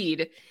just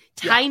read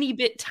tiny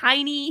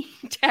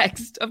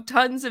text of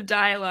tons of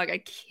dialogue,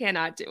 I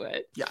cannot do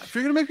it. Yeah. If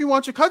you're going to make me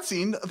watch a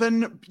cutscene,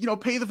 then,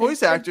 pay the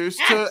voice actors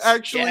to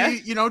actually,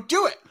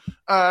 do it.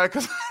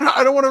 Because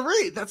I don't want to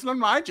read. That's not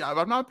my job.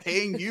 I'm not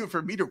paying you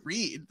for me to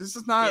read. This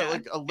is not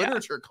like a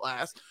literature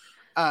class.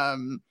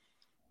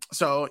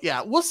 So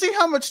yeah, we'll see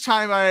how much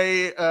time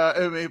I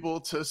am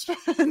able to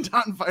spend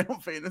on Final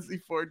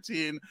Fantasy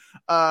XIV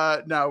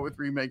now with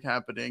Remake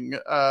happening.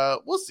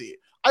 We'll see.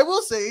 I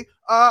will say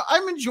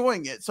I'm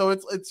enjoying it. So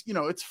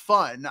it's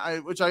fun.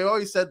 Which I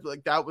always said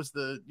like that was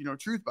the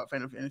truth about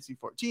Final Fantasy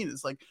XIV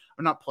is like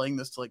I'm not playing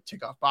this to like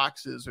tick off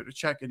boxes or to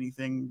check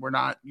anything. We're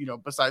not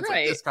besides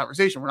like this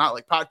conversation, we're not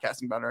like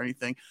podcasting about it or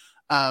anything.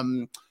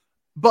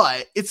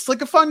 But it's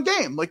like a fun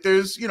game. Like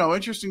there's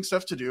interesting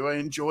stuff to do. I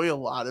enjoy a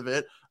lot of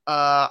it.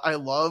 I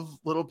love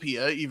Little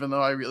Pia, even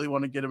though I really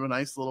want to get him a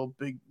nice little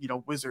big,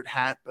 wizard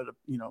hat, but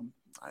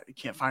I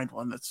can't find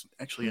one that's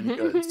actually any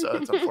good, so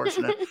it's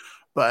unfortunate.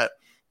 But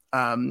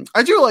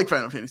I do like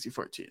Final Fantasy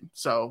XIV,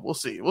 so we'll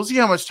see. We'll see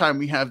how much time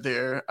we have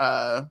there,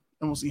 and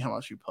we'll see how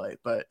much we play.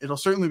 But it'll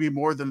certainly be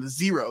more than the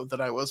 0 that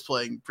I was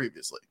playing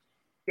previously.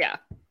 Yeah,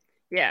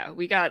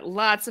 we got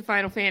lots of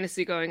Final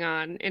Fantasy going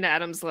on in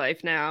Adam's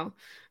life now,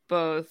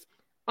 both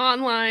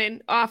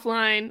online,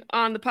 offline,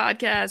 on the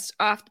podcast,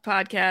 off the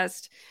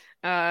podcast.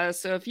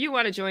 So if you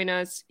want to join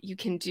us, you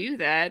can do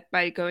that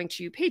by going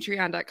to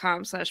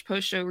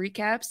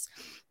patreon.com/postshowrecaps,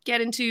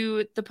 get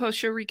into the Post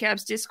Show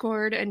Recaps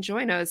Discord and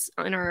join us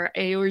on our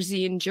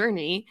Eorzean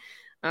journey.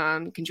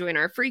 You can join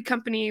our free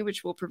company,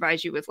 which will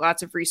provide you with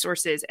lots of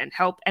resources and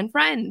help and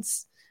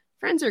friends.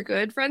 Friends are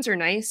good. Friends are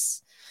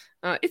nice.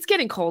 It's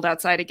getting cold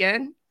outside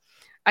again.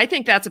 I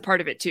think that's a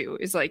part of it too,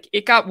 is like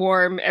it got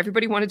warm.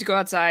 Everybody wanted to go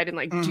outside and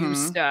like do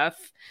stuff.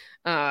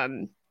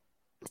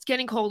 It's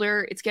getting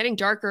colder. It's getting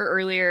darker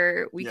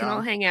earlier. We can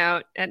all hang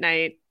out at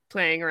night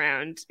playing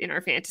around in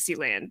our fantasy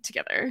land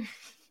together.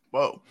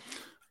 Whoa.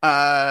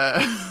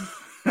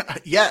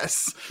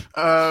 Yes,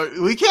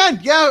 we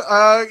can.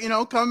 Yeah.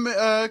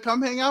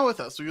 Come hang out with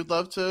us. We would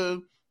love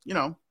to,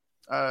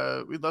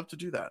 we'd love to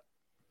do that.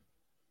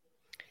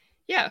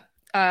 Yeah.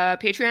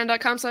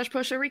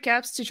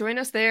 Patreon.com/postshowrecaps to join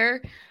us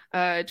there.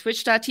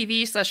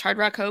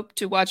 Twitch.tv/hardrockhope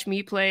to watch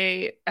me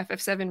play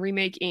FF7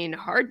 Remake in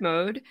hard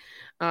mode,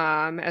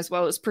 as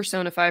well as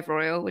Persona 5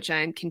 Royal, which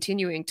I am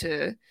continuing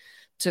to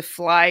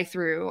fly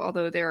through,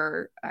 although there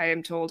are, I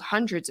am told,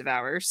 hundreds of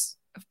hours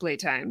of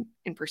playtime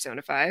in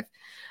Persona 5.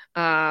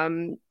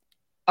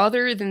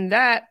 Other than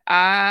that,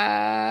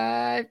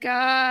 I've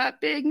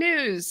got big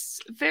news.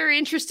 Very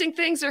interesting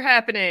things are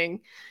happening.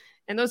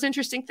 And those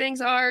interesting things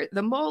are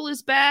the Mole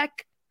is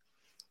back,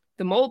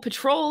 the Mole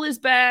Patrol is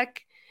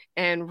back,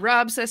 and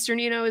Rob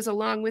Cesternino is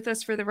along with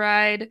us for the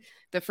ride.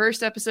 The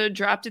first episode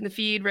dropped in the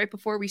feed right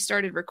before we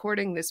started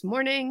recording this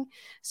morning.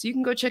 So you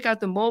can go check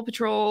out the Mole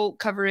Patrol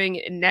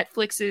covering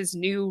Netflix's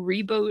new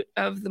reboot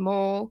of the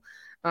Mole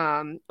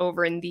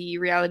over in the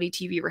Reality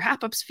TV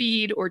Wrap-Ups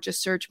feed, or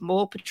just search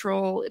Mole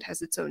Patrol. It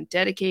has its own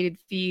dedicated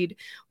feed.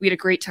 We had a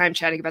great time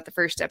chatting about the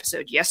first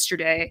episode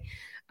yesterday.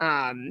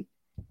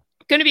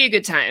 Going to be a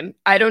good time.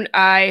 I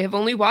have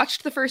only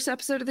watched the first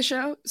episode of the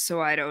show,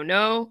 so I don't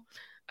know.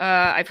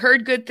 I've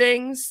heard good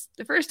things.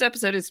 The first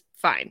episode is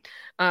fine,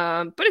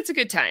 but it's a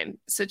good time.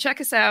 So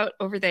check us out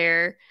over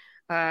there,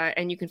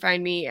 and you can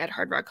find me at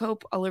Hard Rock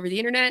Hope all over the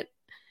internet.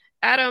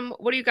 Adam,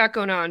 what do you got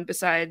going on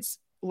besides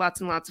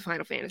lots and lots of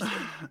Final Fantasy?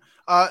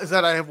 Is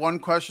that I have one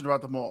question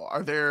about the Mole.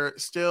 Are there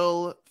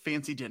still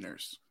fancy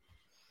dinners?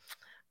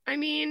 I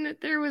mean,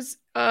 there was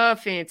a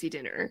fancy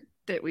dinner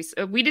that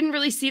we didn't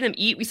really see them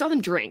eat. We saw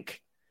them drink.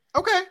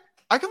 Okay,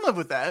 I can live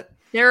with that.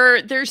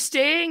 They're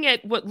staying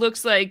at what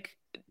looks like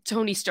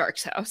Tony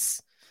Stark's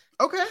house.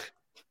 Okay.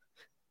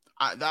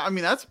 I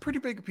mean, that's a pretty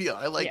big appeal.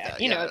 I like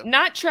that. You know,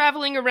 not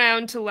traveling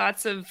around to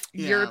lots of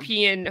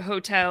European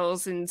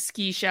hotels and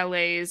ski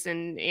chalets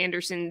and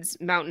Anderson's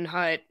mountain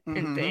hut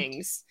and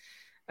things.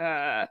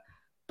 But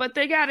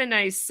they got a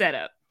nice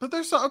setup. But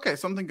there's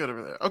something good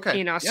over there. Okay.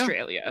 In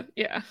Australia.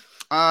 Yeah.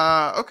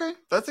 Okay.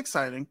 That's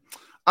exciting.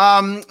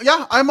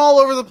 I'm all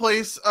over the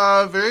place.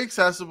 Very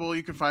accessible.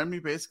 You can find me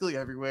basically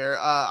everywhere.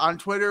 On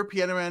Twitter,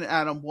 Pianoman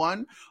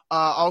Adam1.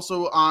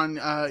 Also on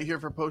here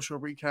for post show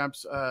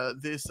recaps.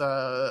 This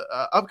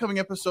upcoming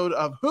episode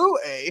of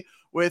Who-A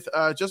with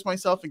just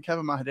myself and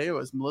Kevin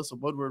Mahadeo as Melissa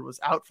Woodward was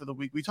out for the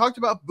week. We talked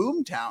about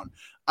Boomtown.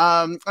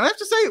 And I have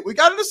to say, we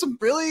got into some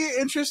really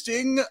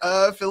interesting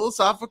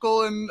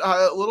philosophical and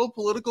little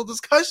political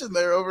discussion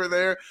over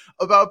there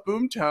about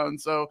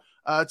Boomtown. So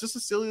just a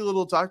silly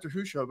little Doctor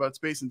Who show about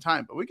space and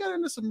time, but we got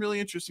into some really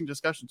interesting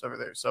discussions over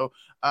there. So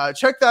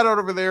check that out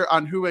over there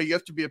on Who-A. You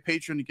have to be a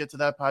patron to get to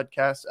that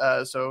podcast.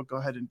 So go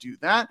ahead and do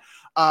that.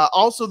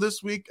 Also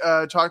this week,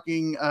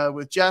 talking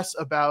with Jess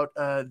about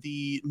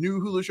the new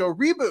Hulu show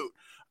Reboot.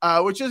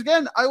 Which is,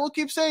 again, I will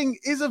keep saying,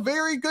 is a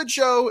very good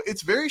show.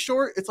 It's very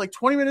short. It's like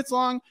 20 minutes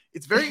long.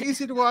 It's very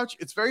easy to watch.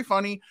 It's very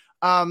funny.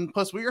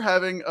 Plus, we are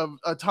having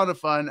a ton of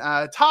fun.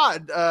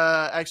 Todd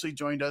actually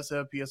joined us,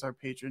 a PSR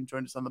patron,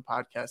 joined us on the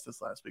podcast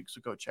this last week.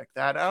 So go check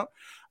that out.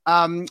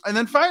 And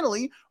then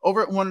finally,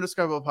 over at One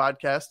Undiscoverable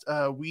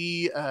Podcast,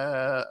 we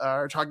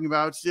are talking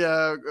about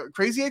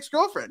Crazy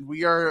Ex-Girlfriend.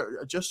 We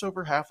are just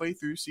over halfway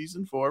through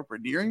season 4. We're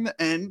nearing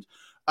the end.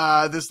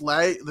 This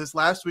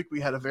last week we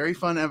had a very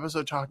fun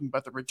episode talking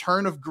about the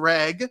return of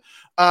Greg,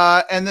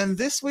 and then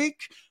this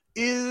week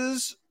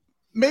is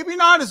maybe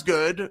not as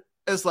good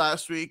as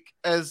last week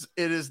as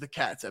it is the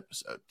Cats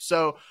episode.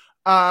 So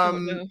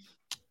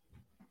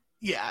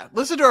yeah,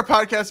 listen to our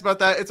podcast about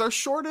that. It's our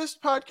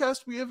shortest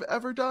podcast we have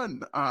ever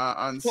done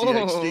on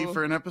CXD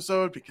for an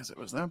episode, because it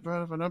was that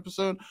bad of an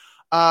episode.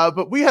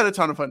 But we had a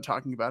ton of fun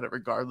talking about it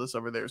regardless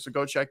over there. So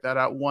go check that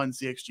out. One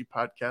CXG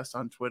podcast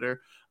on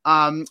Twitter.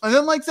 And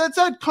then, like Zed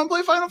said, come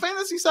play Final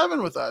Fantasy VII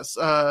with us.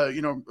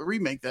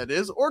 Remake that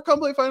is, or come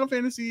play Final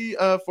Fantasy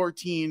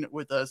 14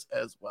 with us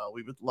as well.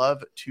 We would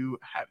love to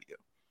have you.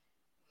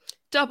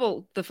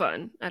 Double the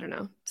fun. I don't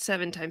know.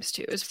 7 times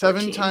 2 is 14.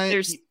 7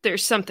 times.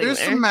 There's something there.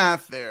 There's some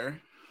math there.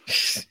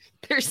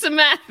 There's some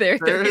math there.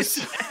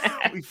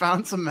 We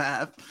found some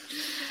math.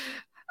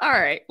 All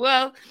right.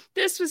 Well,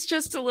 this was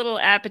just a little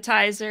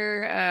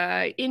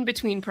appetizer in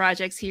between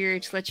projects here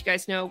to let you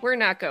guys know we're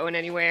not going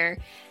anywhere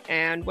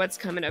and what's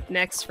coming up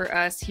next for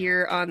us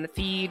here on the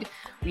feed.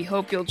 We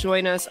hope you'll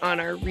join us on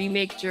our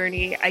remake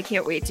journey. I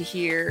can't wait to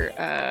hear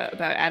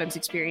about Adam's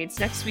experience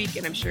next week,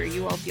 and I'm sure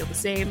you all feel the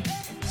same.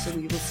 So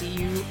we will see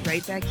you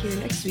right back here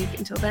next week.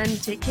 Until then,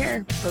 take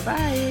care.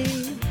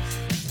 Bye-bye.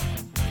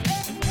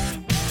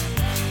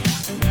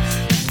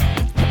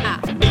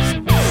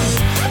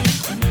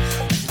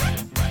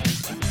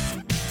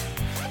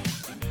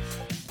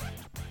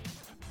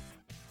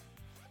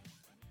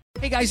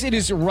 Hey guys, it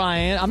is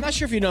Ryan. I'm not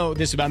sure if you know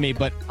this about me,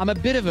 but I'm a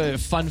bit of a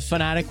fun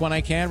fanatic when I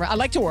can. I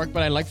like to work,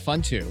 but I like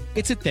fun too.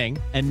 It's a thing.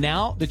 And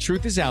now the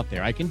truth is out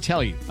there. I can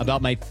tell you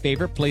about my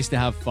favorite place to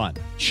have fun.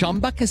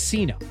 Chumba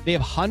Casino. They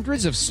have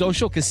hundreds of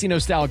social casino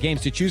style games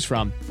to choose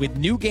from with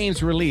new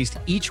games released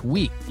each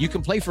week. You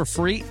can play for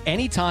free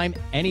anytime,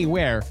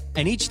 anywhere.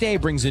 And each day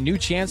brings a new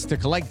chance to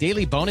collect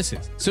daily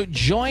bonuses. So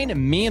join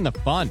me in the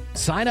fun.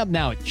 Sign up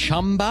now at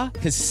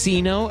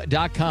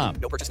ChumbaCasino.com.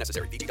 No purchase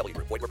necessary. VGW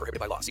Group. Void where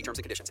prohibited by law. See terms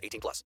and conditions.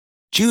 18+.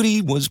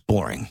 Judy was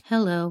boring.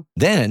 Hello.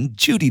 Then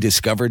Judy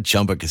discovered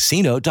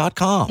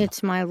ChumbaCasino.com.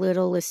 It's my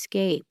little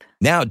escape.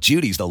 Now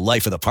Judy's the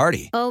life of the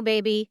party. Oh,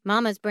 baby,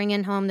 mama's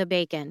bringing home the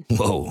bacon.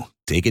 Whoa,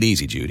 take it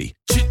easy, Judy.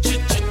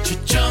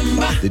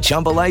 The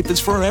Chumba life is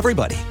for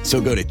everybody. So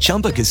go to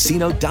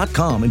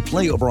ChumbaCasino.com and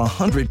play over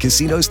 100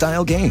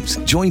 casino-style games.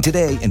 Join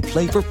today and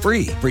play for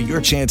free for your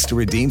chance to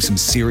redeem some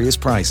serious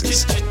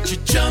prizes.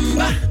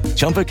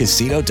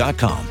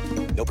 ChumbaCasino.com.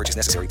 No purchase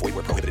necessary. Void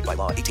where prohibited by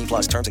law.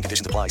 18+. Terms and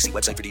conditions apply. See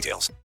website for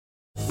details.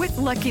 With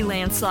Lucky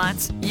Land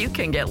Slots, you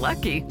can get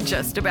lucky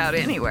just about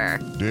anywhere.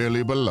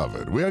 Dearly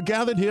beloved, we are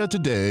gathered here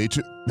today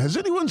to... Has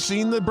anyone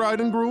seen the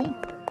bride and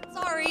groom?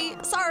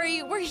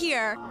 Sorry, we're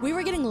here. We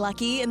were getting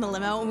lucky in the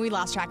limo and we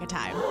lost track of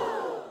time.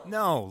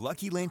 No,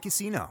 Lucky Land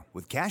Casino,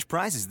 with cash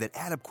prizes that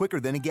add up quicker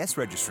than a guest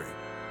registry.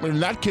 In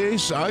that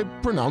case, I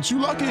pronounce you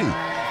lucky.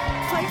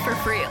 Play for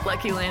free at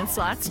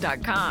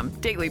LuckyLandSlots.com.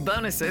 Daily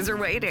bonuses are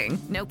waiting.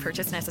 No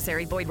purchase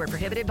necessary. Void where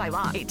prohibited by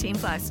law.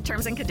 18+.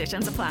 Terms and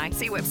conditions apply.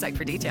 See website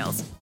for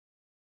details.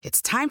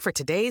 It's time for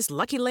today's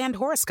Lucky Land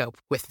horoscope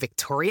with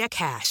Victoria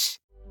Cash.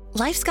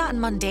 Life's gotten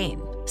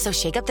mundane, so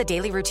shake up the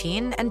daily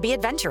routine and be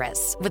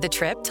adventurous with a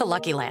trip to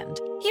Lucky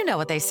Land. You know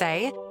what they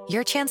say.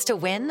 Your chance to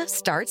win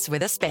starts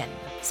with a spin.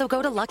 So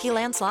go to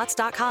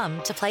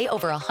LuckyLandSlots.com to play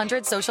over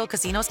 100 social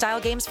casino-style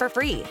games for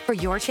free for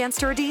your chance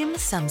to redeem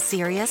some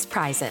serious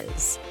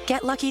prizes.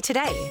 Get lucky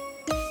today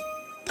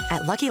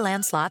at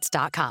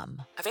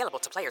LuckyLandSlots.com. Available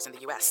to players in the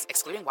U.S.,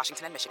 excluding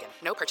Washington and Michigan.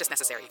 No purchase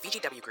necessary.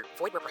 VGW Group.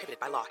 Void where prohibited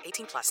by law.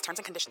 18+. Terms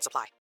and conditions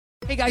apply.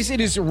 Hey guys, it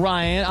is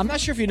Ryan. I'm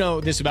not sure if you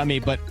know this about me,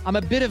 but I'm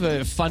a bit of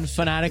a fun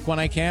fanatic when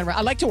I can.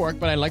 I like to work,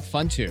 but I like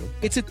fun too.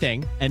 It's a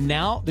thing. And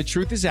now the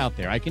truth is out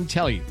there. I can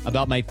tell you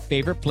about my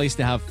favorite place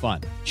to have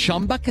fun.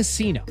 Chumba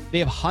Casino. They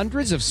have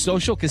hundreds of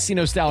social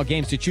casino style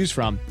games to choose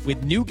from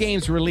with new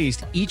games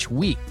released each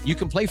week. You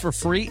can play for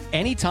free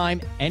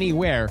anytime,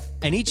 anywhere.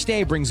 And each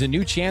day brings a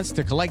new chance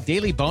to collect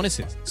daily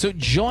bonuses. So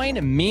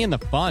join me in the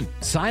fun.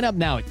 Sign up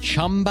now at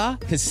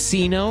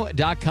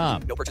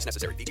ChumbaCasino.com. No purchase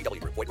necessary. VGW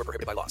Group. Void where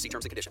prohibited by law. See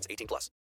terms and conditions. 18+.